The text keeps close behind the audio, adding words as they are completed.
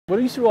Well,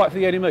 I used to write for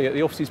the NME at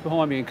the offices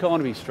behind me in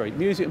Carnaby Street.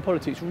 Music and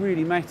politics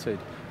really mattered.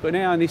 But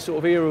now in this sort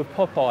of era of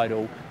pop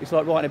idol, it's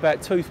like writing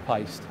about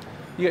toothpaste.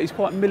 You get these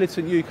quite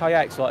militant UK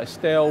acts like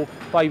Estelle,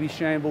 Baby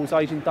Shambles,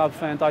 Asian Dove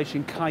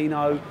Foundation,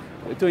 Kano,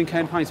 doing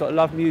campaigns like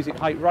Love Music,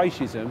 Hate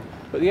Racism.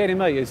 But the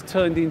NME has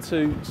turned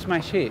into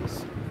smash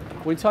hits.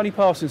 When Tony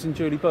Parsons and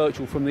Julie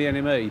Birchall from the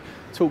NME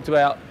talked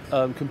about,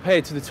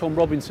 compared to the Tom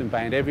Robinson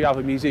band, every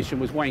other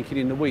musician was wanking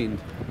in the wind,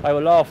 they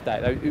were laughed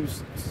at. It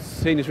was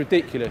seen as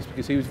ridiculous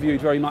because he was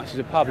viewed very much as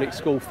a public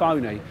school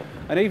phony.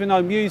 And even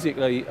though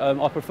musically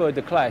I preferred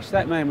The Clash,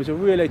 that man was a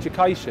real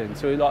education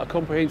to like a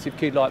comprehensive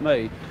kid like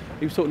me.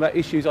 He was talking about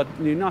issues I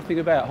knew nothing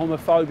about: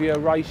 homophobia,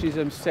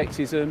 racism,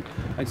 sexism,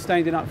 and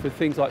standing up for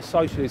things like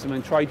socialism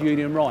and trade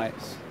union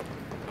rights.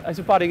 As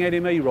a budding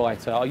NME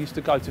writer, I used to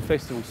go to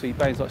festivals, see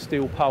bands like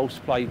Steel Pulse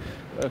play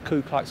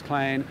Ku Klux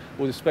Klan,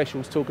 or the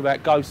Specials talk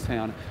about Ghost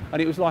Town,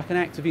 and it was like an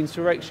act of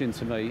insurrection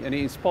to me, and it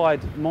inspired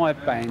my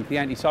band, the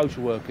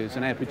Anti-Social Workers,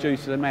 and our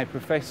producer, the Mad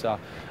Professor,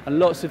 and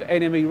lots of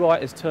NME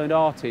writers turned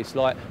artists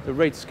like the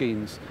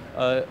Redskins,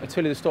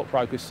 Attila the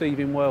Stockbroker,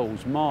 Stephen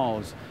Wells,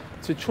 Mars,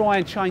 to try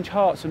and change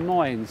hearts and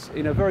minds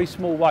in a very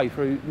small way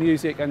through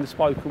music and the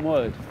spoken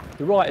word.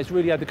 The writers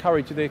really had the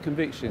courage of their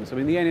convictions. I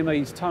mean, the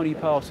NME's Tony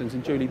Parsons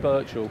and Julie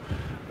Birchall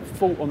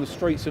fought on the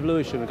streets of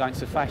Lewisham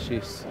against the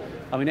fascists.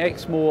 I mean,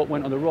 Exmoor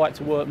went on the Right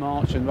to Work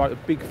march and wrote a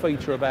big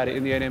feature about it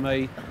in the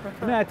NME.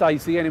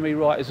 Nowadays, the NME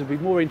writers would be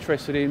more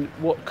interested in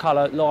what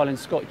colour Leyland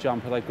Scott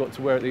jumper they've got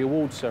to wear at the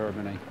awards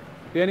ceremony.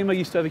 The NME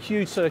used to have a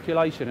huge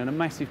circulation and a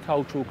massive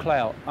cultural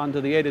clout under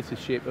the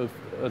editorship of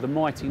the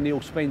mighty Neil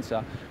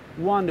Spencer.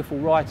 Wonderful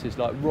writers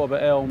like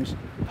Robert Elms,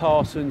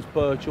 Parsons,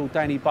 Birchall,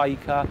 Danny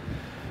Baker,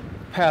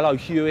 Paolo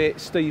Hewitt,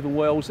 Stephen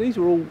Wells. These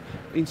were all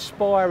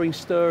inspiring,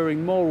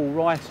 stirring, moral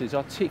writers,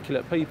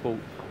 articulate people,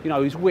 you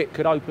know, whose wit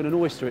could open an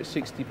oyster at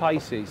 60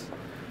 paces.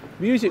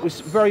 Music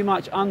was very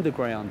much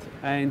underground,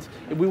 and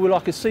we were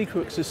like a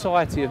secret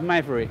society of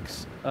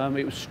mavericks.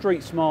 It was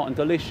street smart and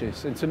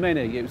delicious, and to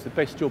many it was the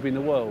best job in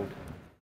the world.